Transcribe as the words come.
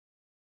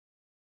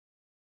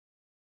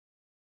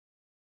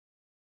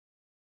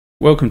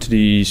Welcome to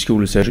the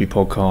School of Surgery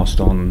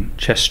podcast on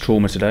chest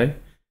trauma today.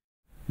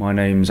 My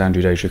name's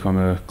Andrew Deytrikh. I'm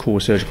a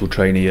core surgical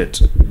trainee at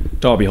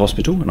Derby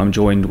Hospital, and I'm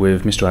joined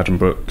with Mr. Adam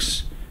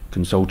Brooks,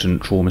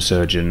 consultant trauma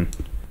surgeon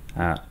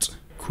at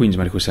Queen's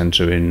Medical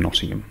Centre in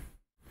Nottingham.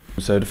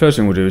 So the first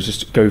thing we'll do is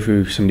just go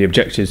through some of the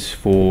objectives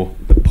for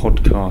the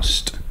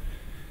podcast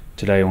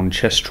today on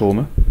chest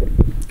trauma.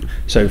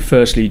 So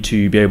firstly,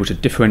 to be able to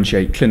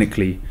differentiate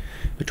clinically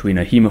between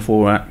a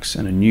haemothorax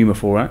and a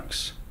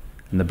pneumothorax,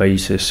 and the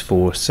basis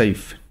for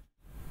safe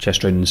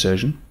chest drain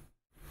insertion.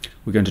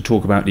 We're going to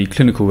talk about the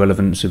clinical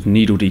relevance of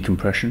needle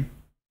decompression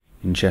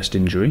in chest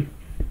injury.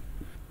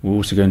 We're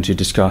also going to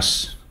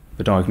discuss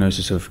the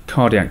diagnosis of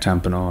cardiac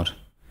tamponade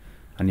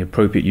and the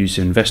appropriate use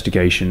of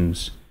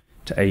investigations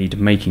to aid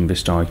making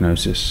this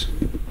diagnosis.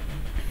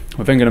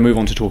 We're then going to move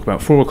on to talk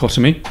about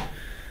thoracotomy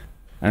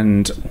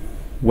and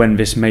when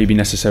this may be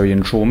necessary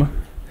in trauma,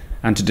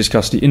 and to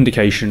discuss the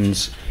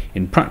indications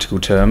in practical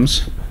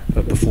terms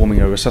of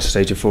performing a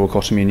resuscitative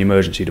thoracotomy in the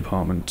emergency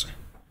department.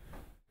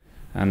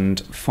 And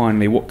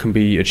finally, what can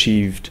be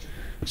achieved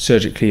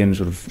surgically and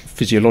sort of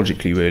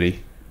physiologically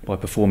really by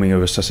performing a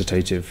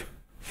resuscitative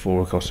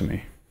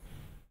thoracotomy.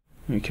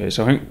 Okay,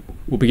 so I think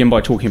we'll begin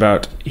by talking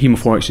about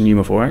haemothorax and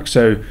pneumothorax.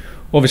 So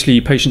obviously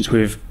patients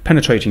with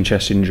penetrating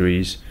chest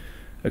injuries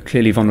are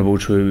clearly vulnerable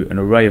to an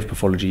array of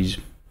pathologies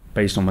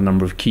based on the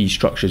number of key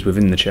structures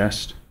within the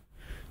chest.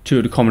 Two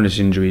of the commonest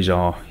injuries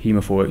are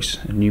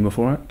haemothorax and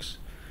pneumothorax,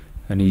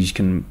 and these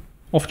can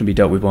often be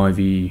dealt with by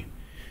the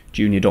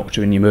junior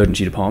doctor in the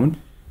emergency department.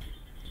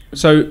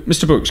 So,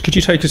 Mr. Brooks, could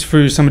you take us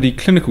through some of the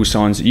clinical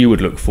signs that you would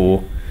look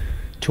for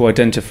to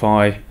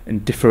identify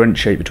and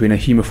differentiate between a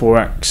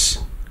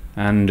haemothorax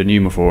and a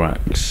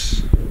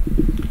pneumothorax?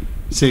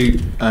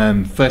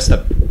 So, first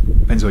up,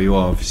 depends where you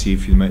are. Obviously,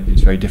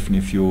 it's very different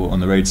if you're on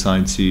the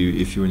roadside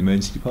to if you're in the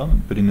emergency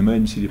department. But in the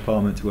emergency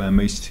department, where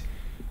most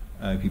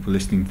people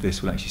listening to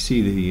this will actually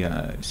see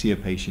a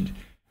patient.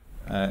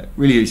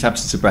 Really, it's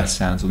absence of breath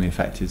sounds on the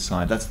affected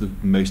side. That's the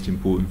most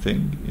important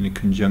thing, in a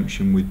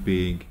conjunction with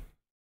being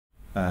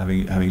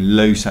having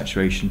low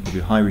saturation, probably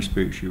a high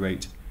respiratory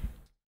rate.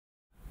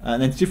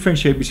 And then to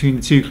differentiate between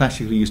the two,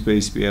 classically you're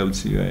supposed to be able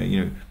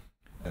to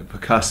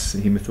percuss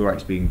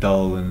haemothorax being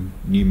dull, and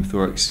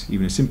pneumothorax,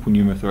 even a simple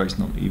pneumothorax,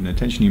 not even a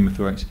tension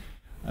pneumothorax,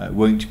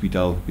 won't be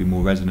dull, be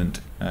more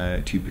resonant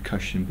to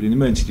percussion. But in the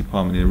emergency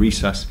department, in a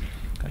resus,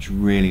 that's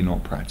really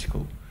not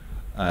practical.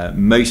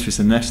 Most of us,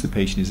 unless the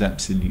patient is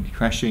absolutely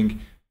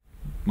crashing,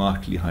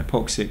 markedly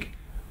hypoxic,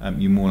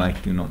 you're more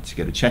likely not to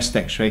get a chest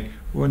x-ray,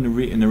 or in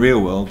the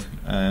real world,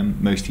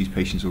 most of these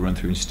patients will run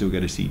through and still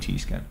get a CT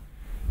scan.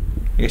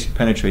 I guess with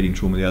penetrating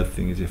trauma, the other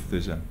thing is if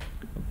there's a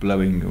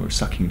blowing or a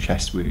sucking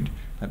chest wound,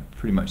 that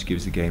pretty much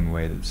gives the game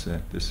away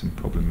that there's some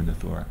problem in the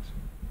thorax.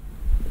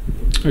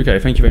 Okay,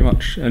 thank you very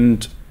much.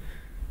 And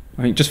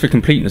I think just for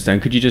completeness then,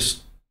 could you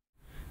just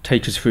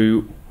take us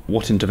through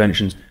what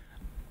interventions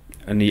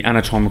and the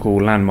anatomical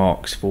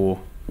landmarks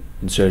for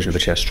insertion of a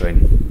chest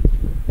drain?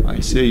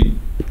 Right, so you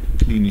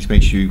need to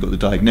make sure you've got the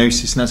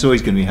diagnosis, and that's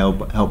always going to be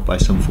helped by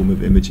some form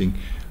of imaging.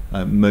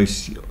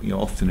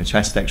 Often a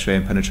chest X-ray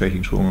and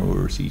penetrating trauma,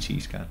 or a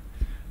CT scan.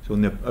 So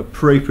on the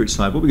appropriate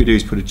side, what we're going to do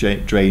is put a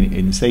drain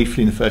in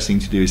safely, and the first thing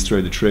to do is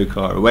throw the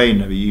trocar away and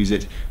never use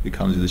it. It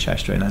comes with a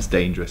chest drain. That's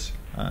dangerous,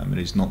 and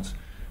it's not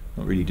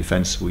really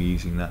defensible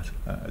using that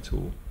at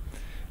all.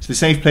 So the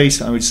safe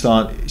place I would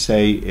start,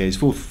 say, is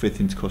 4th or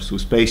 5th intercostal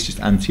space, just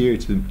anterior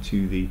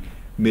to the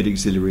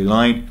mid-axillary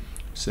line.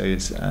 So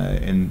it's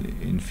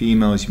in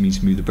females, you need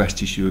to move the breast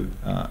tissue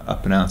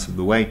up and out of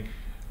the way.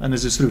 And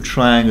there's a sort of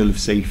triangle of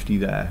safety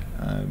there,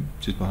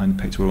 just behind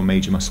the pectoral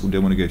major muscle.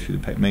 Don't want to go through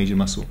the major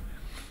muscle.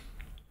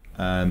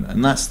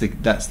 And that's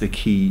the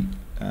key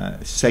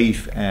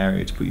safe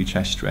area to put your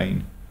chest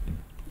drain.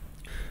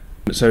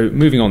 So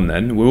moving on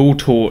then, we're all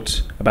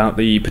taught about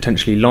the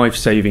potentially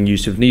life-saving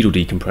use of needle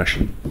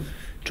decompression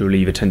to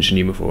relieve a tension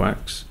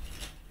pneumothorax.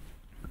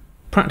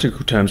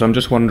 Practical terms, I'm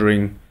just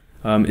wondering,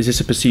 is this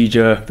a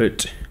procedure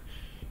that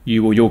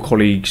you or your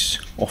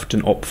colleagues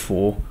often opt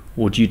for,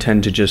 or do you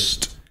tend to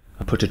just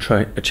put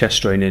a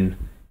chest drain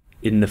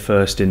in the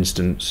first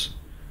instance?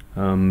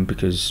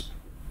 Because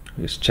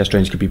I guess chest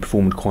drains could be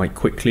performed quite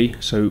quickly.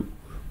 So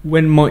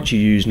when might you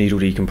use needle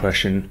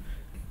decompression?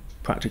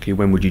 Practically,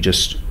 when would you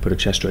just put a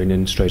chest drain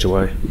in straight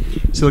away?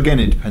 So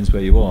again, it depends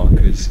where you are,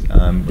 because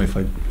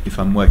if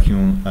I'm working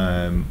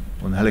on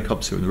the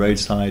helicopter or the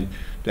roadside,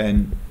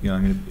 then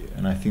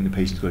and I think the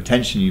patient's got a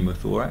tension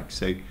pneumothorax,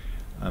 so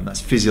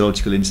that's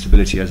physiological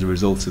instability as a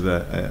result of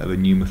a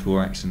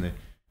pneumothorax, and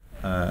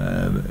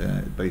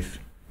both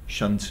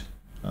shunt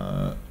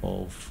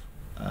of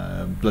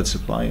blood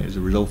supply as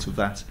a result of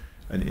that,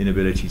 and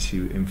inability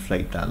to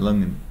inflate that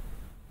lung, and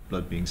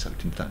blood being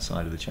sucked into that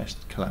side of the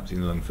chest, collapsing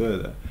the lung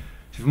further.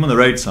 So if I'm on the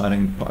roadside,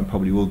 I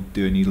probably will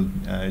do a needle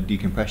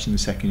decompression in the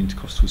second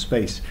intercostal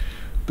space.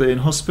 But in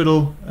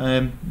hospital,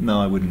 no,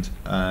 I wouldn't.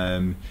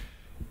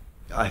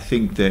 I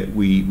think that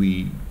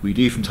we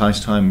do from time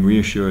to time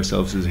reassure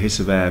ourselves there's a hiss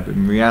of air, but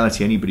in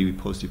reality, anybody with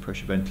positive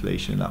pressure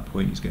ventilation at that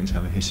point is going to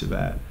have a hiss of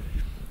air.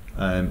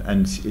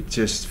 and it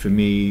just, for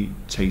me,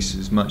 takes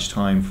as much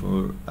time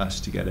for us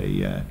to get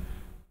a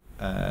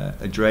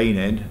drain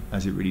in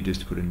as it really does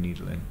to put a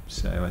needle in.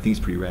 So I think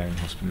it's pretty rare in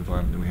the hospital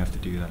environment that we have to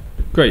do that.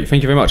 Great,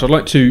 thank you very much. I'd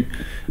like to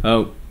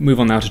move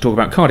on now to talk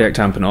about cardiac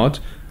tamponade,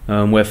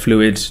 where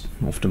fluid,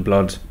 often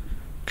blood,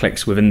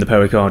 collects within the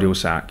pericardial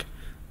sac.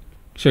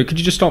 So could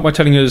you just start by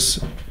telling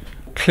us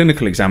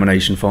clinical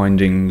examination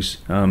findings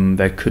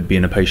there could be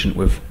in a patient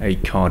with a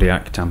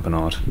cardiac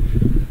tamponade?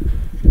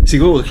 So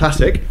you've got all the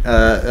classic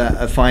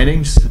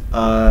findings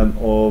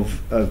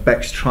of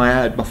Beck's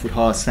triad, muffled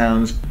heart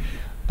sounds,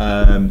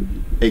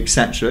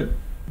 etc.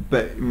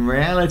 But in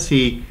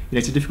reality,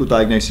 it's a difficult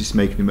diagnosis to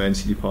make in the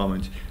emergency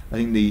department. I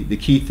think the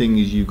key thing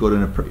is you've got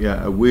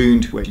a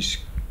wound which is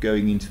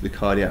going into the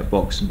cardiac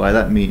box, and by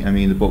that I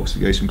mean the box that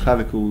goes from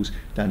clavicles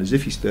down to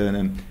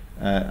xiphisternum,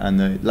 and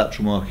the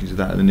lateral markings of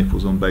that are the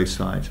nipples on both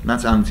sides, and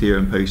that's anterior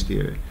and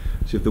posterior.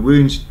 So if the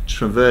wound's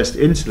traversed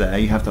into there,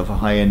 you have to have a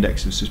high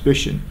index of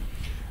suspicion,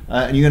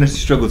 and you're going to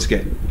struggle to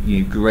get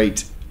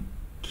great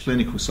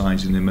clinical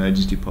signs in the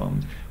emergency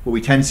department. What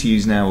we tend to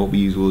use now, what we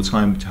use all the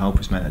time to help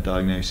us make that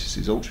diagnosis,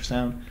 is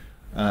ultrasound,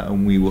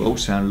 and we will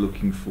ultrasound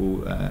looking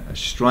for a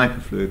stripe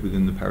of fluid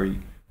within the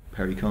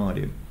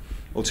pericardium.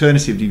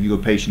 Alternatively, if you've got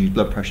a patient whose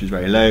blood pressure is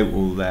very low,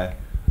 or their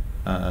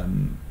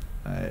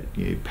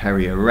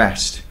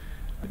peri-arrest,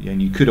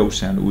 and you could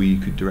ultrasound, or you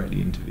could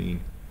directly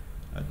intervene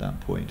at that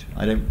point.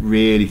 I don't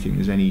really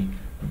think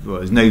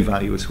there's no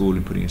value at all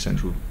in putting a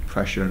central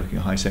pressure and looking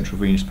at high central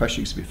venous pressure,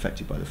 because it'll be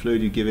affected by the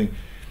fluid you're giving.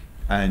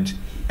 And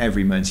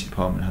every emergency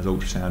department has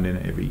ultrasound in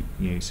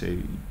it. So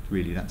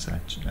really that's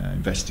an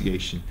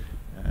investigation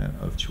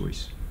of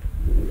choice.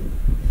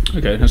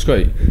 Okay, that's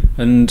great.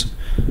 And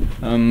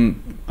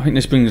I think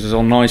this brings us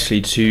on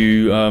nicely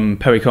to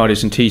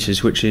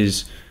pericardiocentesis, which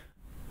is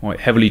quite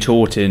heavily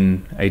taught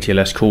in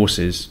ATLS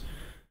courses.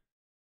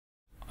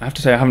 I have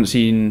to say I haven't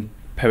seen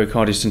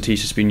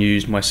pericardiocentesis being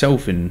used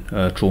myself in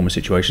trauma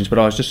situations, but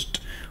I was just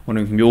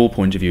wondering from your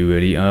point of view,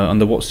 really,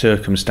 under what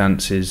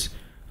circumstances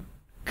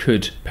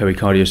could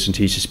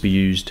pericardiocentesis be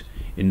used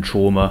in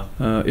trauma,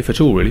 if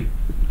at all, really?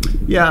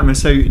 Yeah,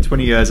 so in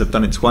 20 years I've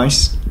done it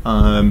twice,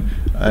 and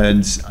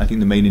I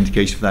think the main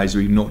indication for that is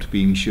really not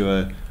being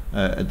sure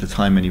at the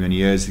time, many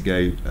years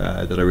ago,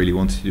 that I really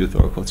wanted to do a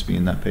thoracotomy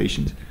in that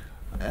patient.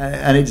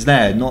 And it's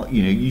there, not,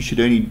 you should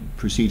only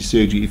proceed to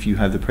surgery if you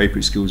have the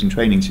appropriate skills and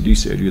training to do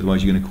surgery,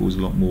 otherwise you're going to cause a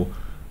lot more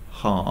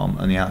harm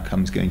and the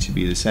outcome's going to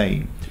be the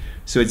same.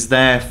 So it's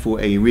there for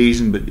a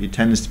reason, but it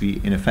tends to be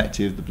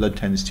ineffective, the blood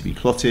tends to be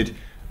clotted,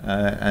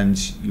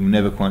 and you're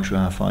never quite sure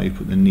how far you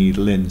put the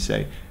needle in.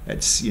 So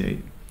it's,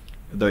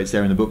 though it's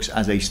there in the books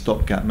as a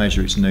stopgap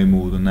measure, it's no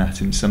more than that.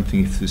 And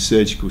something, if there's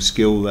surgical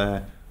skill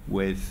there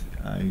with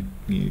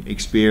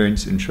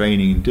experience and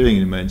training in doing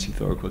an emergency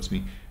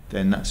thoracotomy,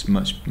 then that's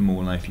much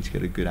more likely to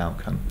get a good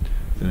outcome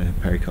than a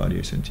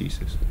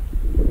pericardiocentesis.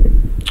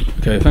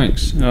 Okay,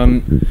 thanks.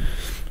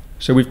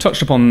 So we've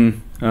touched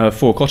upon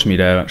thoracotomy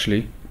there,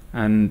 actually,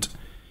 and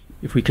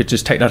if we could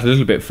just take that a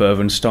little bit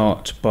further and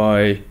start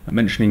by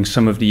mentioning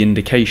some of the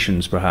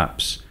indications,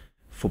 perhaps,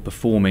 for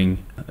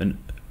performing an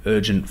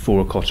urgent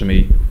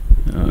thoracotomy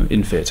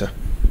in theatre.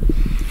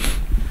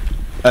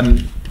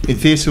 In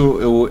theatre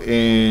or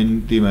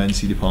in the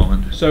emergency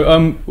department?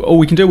 So,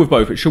 we can deal with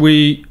both. Should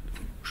we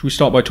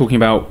start by talking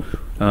about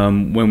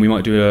when we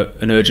might do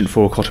an urgent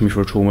thoracotomy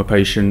for a trauma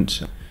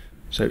patient,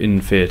 so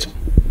in theatre?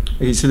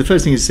 Okay, so the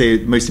first thing is to say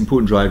the most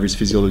important driver is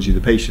physiology of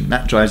the patient.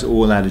 That drives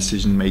all our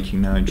decision making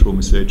now in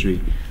trauma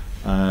surgery.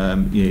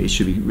 It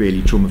should be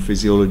really trauma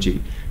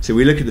physiology. So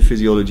we look at the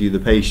physiology of the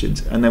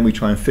patient, and then we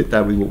try and fit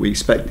that with what we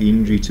expect the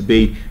injury to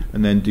be,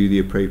 and then do the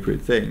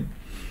appropriate thing.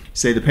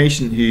 So the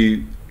patient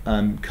who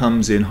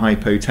comes in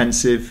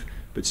hypotensive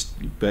but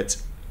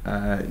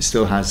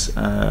still has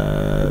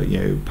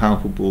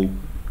palpable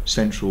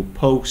central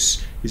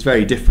pulse is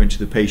very different to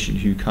the patient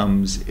who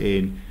comes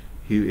in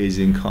who is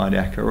in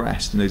cardiac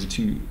arrest, and those are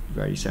two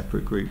very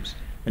separate groups.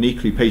 And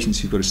equally, patients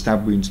who've got a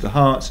stab wound to the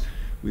heart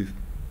with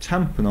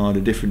tamponade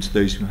are different to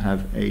those who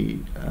have a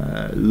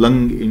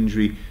lung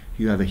injury,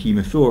 who have a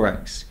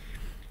hemothorax.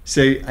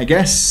 So I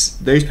guess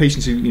those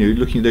patients who,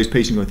 looking at those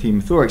patients with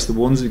hemothorax, the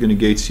ones that are going to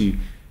go to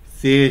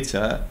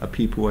theatre are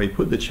people where you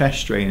put the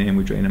chest drain in,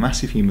 we drain a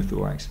massive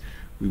hemothorax,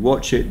 we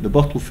watch it, the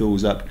bottle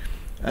fills up,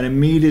 and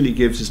immediately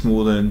gives us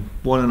more than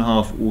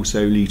 1.5 or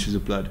so litres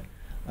of blood,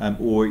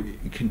 or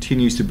it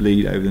continues to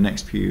bleed over the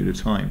next period of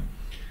time.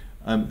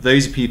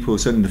 Those people,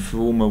 certainly the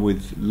former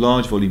with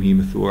large volume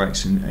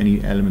hemothorax and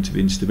any element of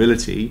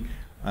instability,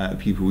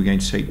 people we're going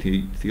to take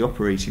to the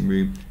operating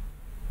room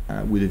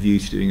with a view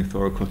to doing a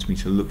thoracotomy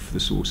to look for the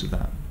source of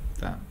that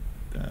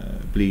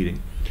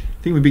bleeding.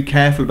 I think we'd be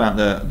careful about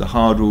the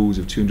hard rules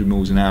of 200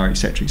 mils an hour,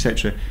 etc.,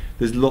 etc.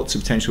 There's lots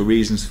of potential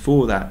reasons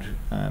for that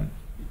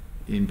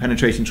in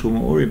penetrating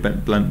trauma or in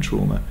blunt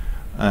trauma,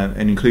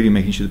 and including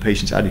making sure the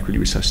patient's adequately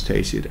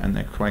resuscitated and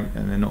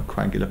they're not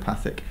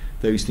coagulopathic.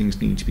 Those things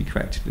need to be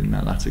corrected in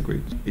that latter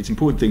group. It's an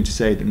important thing to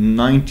say that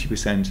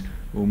 90%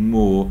 or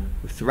more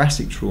with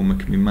thoracic trauma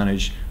can be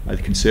managed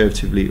either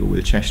conservatively or with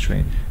a chest train.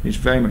 And it's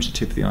very much the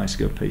tip of the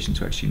iceberg of patients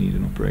who actually need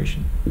an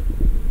operation.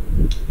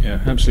 Yeah,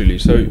 absolutely.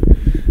 So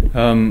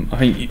I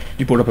think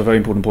you brought up a very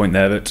important point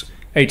there, that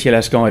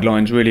ATLS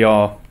guidelines really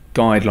are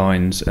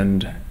guidelines,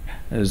 and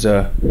as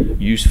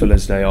useful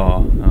as they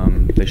are,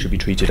 they should be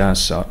treated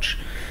as such.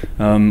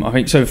 I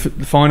think so. For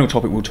the final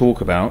topic we'll talk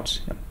about,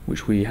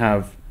 which we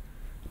have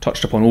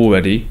touched upon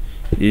already,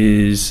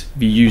 is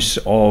the use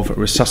of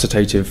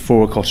resuscitative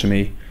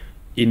thoracotomy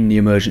in the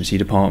emergency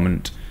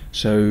department.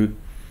 So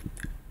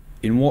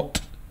in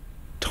what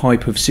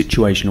type of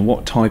situation or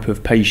what type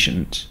of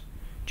patient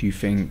do you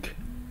think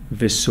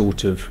this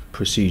sort of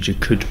procedure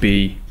could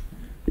be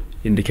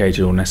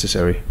indicated or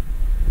necessary?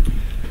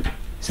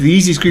 So the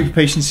easiest group of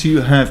patients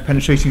who have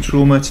penetrating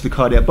trauma to the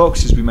cardiac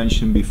box, as we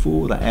mentioned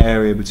before, that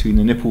area between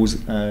the nipples,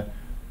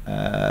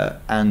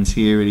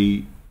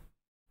 anteriorly,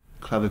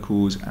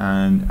 clavicles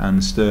and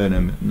the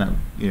sternum, and that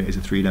is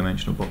a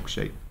three-dimensional box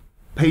shape.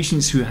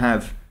 Patients who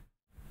have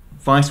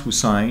vital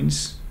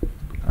signs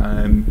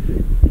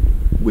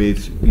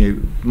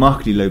with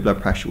markedly low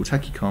blood pressure or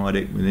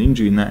tachycardic with an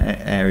injury in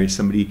that area,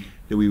 somebody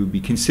that we would be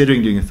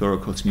considering doing a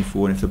thoracotomy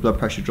for, and if the blood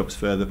pressure drops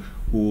further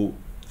or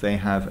they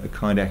have a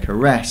cardiac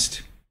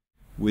arrest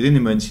within the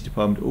emergency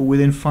department or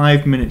within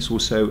 5 minutes or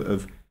so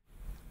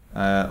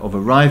of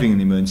arriving in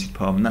the emergency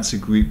department, that's a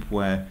group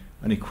where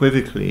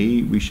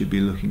unequivocally we should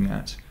be looking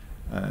at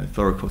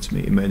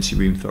thoracotomy, emergency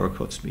room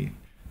thoracotomy.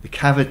 The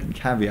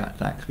caveat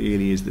that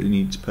clearly is that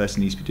the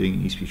person needs to be doing it,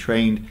 needs to be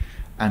trained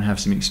and have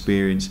some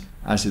experience,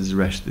 as is the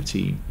rest of the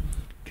team,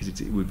 because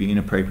it would be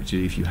inappropriate to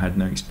do if you had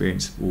no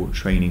experience or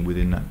training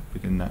within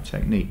that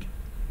technique.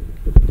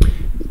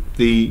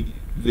 The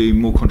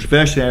more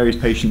controversial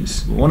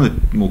areas, one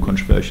of the more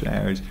controversial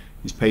areas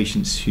is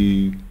patients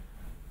who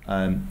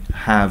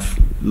have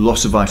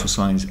loss of vital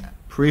signs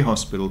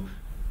pre-hospital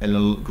and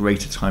a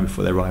greater time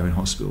before they arrive in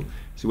hospital.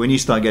 So when you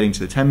start getting to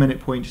the 10-minute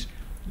point,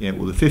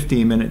 or the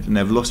 15-minute, and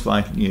they've lost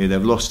vital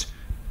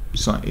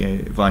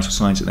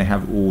signs that they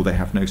have, or they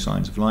have no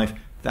signs of life,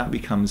 that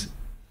becomes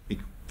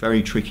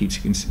very tricky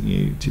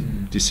to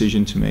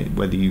decision to make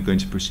whether you're going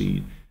to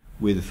proceed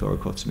with a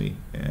thoracotomy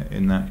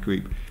in that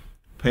group.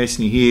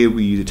 Personally, here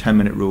we use a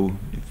 10-minute rule.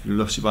 If you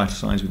lost your vital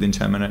signs within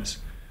 10 minutes,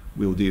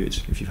 we'll do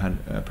it if you've had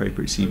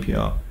appropriate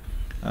CPR.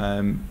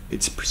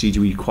 It's a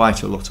procedure we do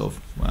quite a lot of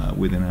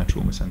within our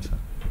trauma centre.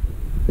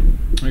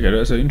 Okay,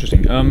 that's so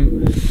interesting.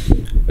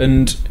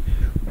 And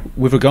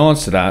with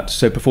regards to that,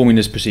 so performing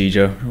this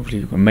procedure,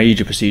 obviously a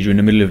major procedure in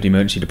the middle of the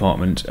emergency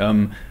department,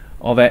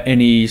 are there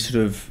any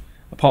sort of,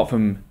 apart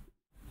from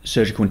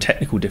surgical and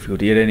technical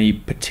difficulty, are there any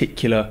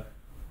particular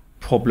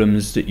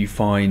problems that you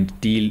find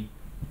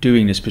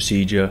doing this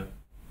procedure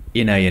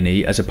in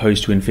A&E as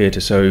opposed to in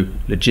theatre? So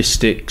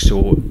logistics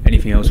or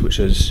anything else which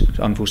is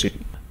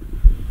unforeseen?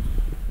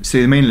 So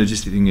the main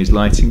logistic thing is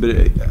lighting, but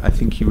I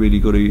think you really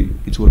got to.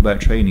 It's all about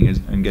training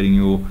and getting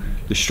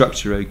the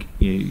structure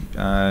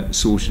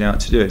sorted out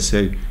to do it.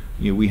 So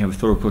we have a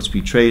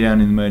thoracotomy tray down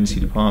in the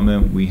emergency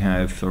department. We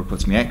have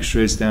thoracotomy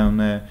extras down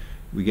there.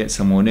 We get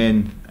someone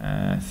in.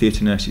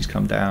 Theatre nurses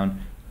come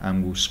down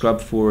and will scrub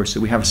for us. So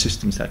we have a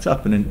system set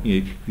up, and then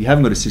if you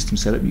haven't got a system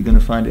set up, you're going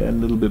to find it a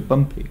little bit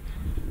bumpy.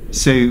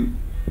 So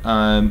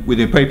with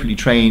the appropriately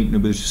trained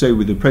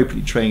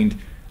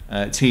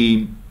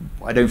team,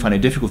 I don't find it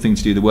a difficult thing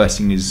to do. The worst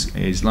thing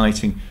is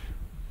lighting.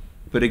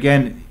 But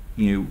again,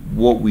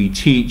 what we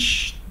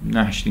teach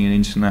nationally and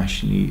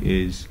internationally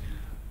is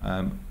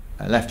a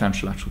left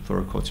anterolateral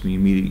thoracotomy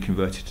immediately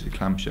converted to the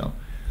clamshell,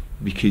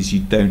 because you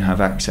don't have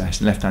access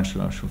in left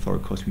anterolateral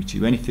thoracotomy to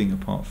do anything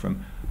apart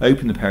from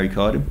open the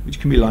pericardium, which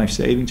can be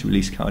life-saving to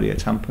release cardiac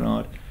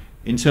tamponade,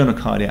 internal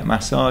cardiac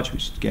massage,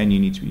 which again you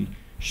need to be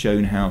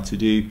shown how to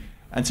do,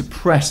 and to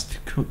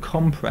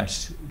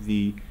compress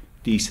the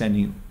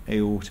descending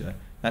aorta.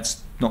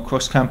 That's not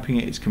cross-clamping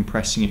it, it's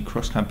compressing it.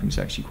 Cross-clamping is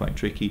actually quite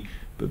tricky,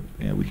 but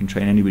we can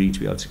train anybody to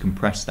be able to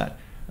compress that.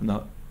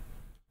 And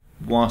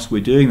whilst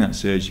we're doing that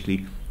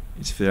surgically,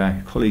 it's for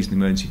our colleagues in the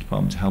emergency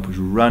department to help us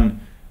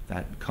run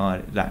that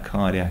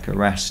cardiac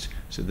arrest,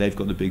 so they've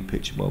got the big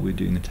picture while we're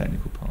doing the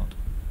technical part.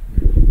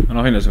 And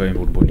I think that's a very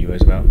important point you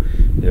raised about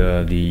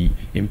the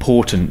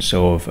importance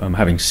of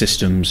having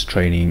systems,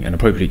 training and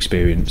appropriate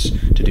experience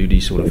to do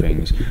these sort of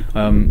things.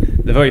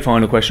 The very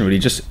final question, really,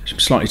 just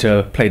slightly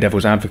to play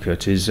devil's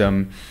advocate, is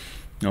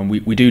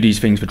we do these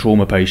things for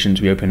trauma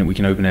patients. We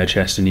can open their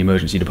chest in the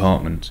emergency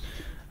department.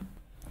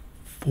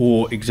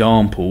 For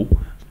example,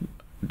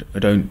 I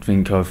don't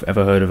think I've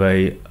ever heard of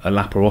a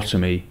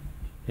laparotomy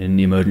in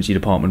the emergency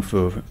department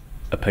for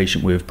a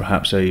patient with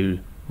perhaps a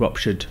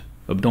ruptured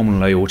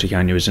abdominal aortic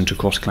aneurysm to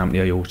cross-clamp the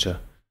aorta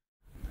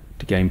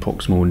to gain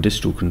proximal and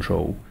distal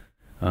control.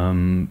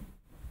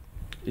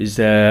 Is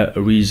there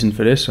a reason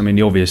for this? I mean,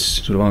 the obvious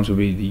sort of answer would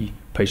be the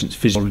patient's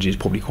physiology is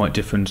probably quite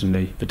different and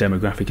the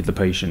demographic of the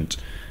patient.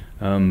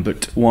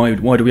 But why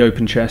do we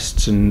open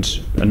chests and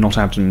not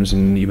abdomens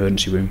in the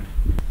emergency room?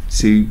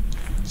 So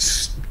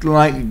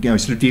like,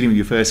 sort of dealing with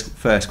your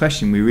first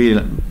question,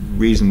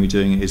 reason we're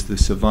doing it is the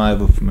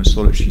survival from a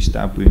solitary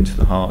stab wound to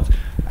the heart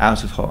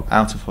out of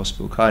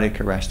hospital cardiac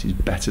arrest is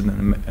better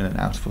than an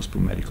out of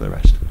hospital medical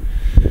arrest.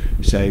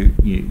 So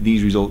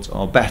these results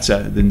are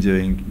better than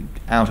doing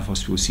out of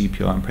hospital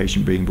CPR and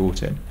patient being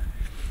brought in.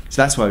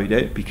 So that's why we do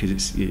it,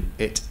 because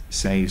it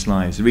saves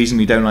lives. The reason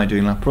we don't like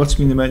doing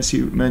laparotomy in the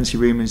emergency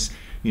room is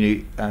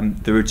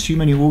there are too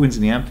many organs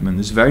in the abdomen.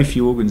 There's very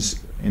few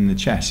organs in the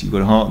chest. You've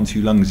got a heart and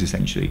 2 lungs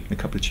essentially, and a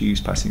couple of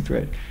tubes passing through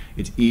it.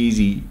 It's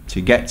easy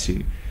to get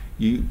to.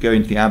 You go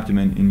into the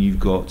abdomen and you've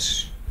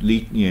got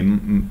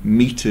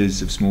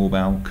meters of small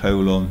bowel,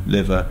 colon,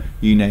 liver,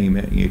 you name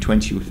it.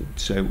 20 or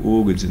so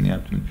organs in the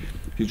abdomen.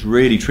 It's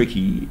really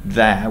tricky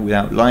there,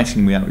 without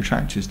lighting, without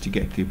retractors, to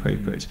get to the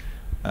appropriate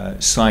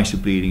site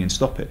of bleeding and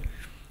stop it.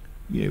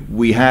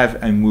 We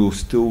have, and will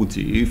still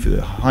do, for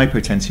the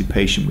hypotensive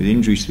patient with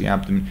injuries to the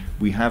abdomen,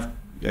 we have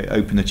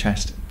opened the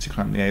chest to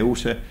clamp the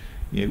aorta.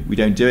 We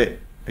don't do it,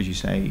 as you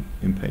say,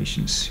 in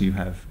patients who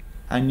have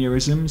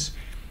aneurysms,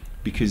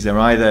 because they're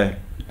either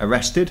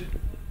arrested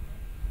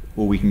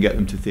or we can get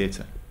them to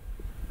theatre.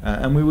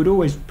 And we would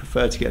always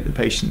prefer to get the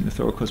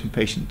thoracotomy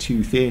patient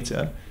to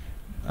theatre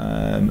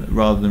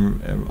rather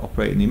than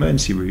operate in the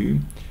emergency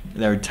room.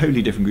 They're a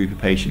totally different group of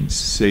patients.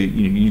 So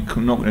you're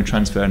not going to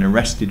transfer an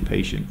arrested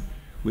patient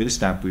with a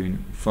stab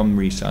wound from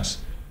resus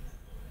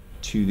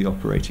to the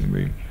operating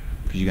room,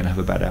 because you're going to have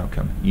a bad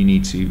outcome. You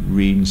need to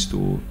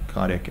reinstall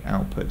cardiac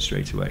output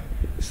straight away.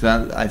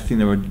 So I think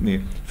there are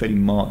fairly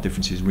marked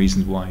differences and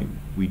reasons why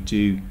we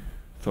do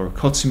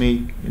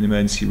thoracotomy in the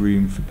emergency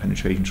room for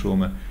penetrating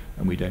trauma,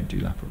 and we don't do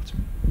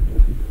laparotomy.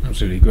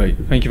 Absolutely, great.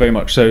 Thank you very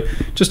much. So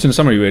just in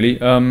summary really,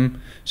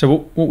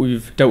 so what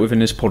we've dealt with in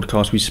this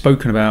podcast, we've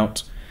spoken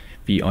about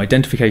the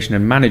identification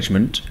and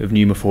management of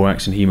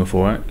pneumothorax and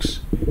hemothorax.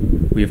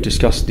 We have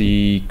discussed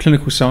the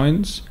clinical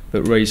signs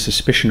that raise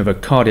suspicion of a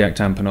cardiac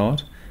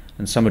tamponade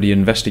and some of the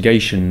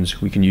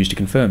investigations we can use to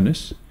confirm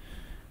this.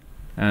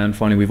 And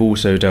finally, we've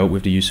also dealt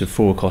with the use of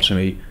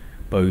thoracotomy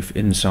both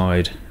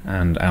inside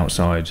and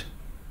outside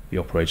the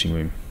operating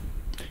room.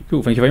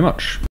 Cool, thank you very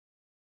much.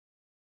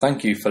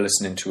 Thank you for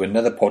listening to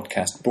another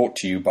podcast brought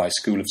to you by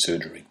School of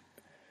Surgery.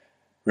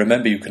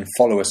 Remember, you can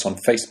follow us on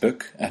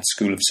Facebook at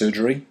School of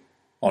Surgery,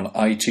 on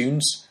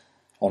iTunes,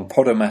 on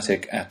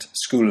Podomatic at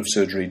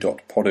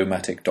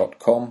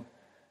schoolofsurgery.podomatic.com,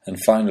 and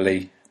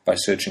finally by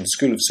searching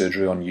School of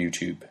Surgery on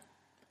YouTube.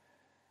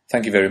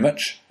 Thank you very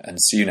much,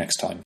 and see you next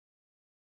time.